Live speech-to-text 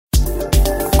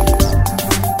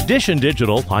Dish and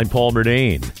Digital, I'm Paul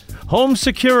Murnane. Home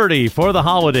security for the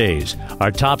holidays.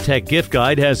 Our Top Tech gift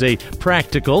guide has a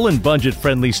practical and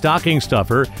budget-friendly stocking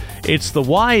stuffer. It's the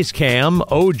Wyze Cam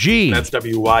OG. That's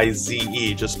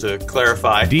W-Y-Z-E, just to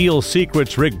clarify. Deal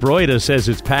Secrets Rick Broida says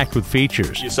it's packed with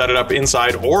features. You set it up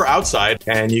inside or outside,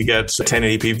 and you get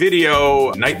 1080p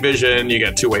video, night vision, you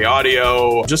get two-way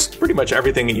audio, just pretty much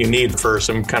everything that you need for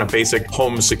some kind of basic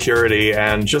home security,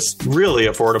 and just really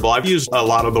affordable. I've used a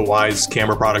lot of the Wyze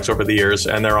camera products over the years,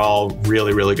 and they're all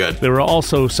really, really good. There are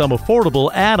also some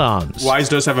affordable add-ons. Wyze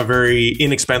does have a very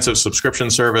inexpensive subscription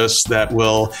service that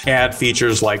will add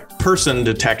features like person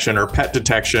detection or pet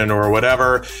detection or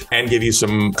whatever, and give you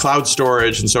some cloud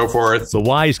storage and so forth. The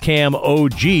Wyze Cam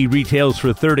OG retails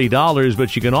for $30,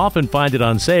 but you can often find it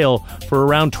on sale for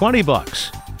around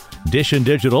 $20. Dish and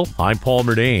Digital, I'm Paul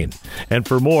Murnane. And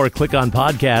for more, click on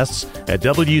podcasts at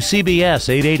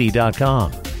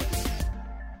WCBS880.com.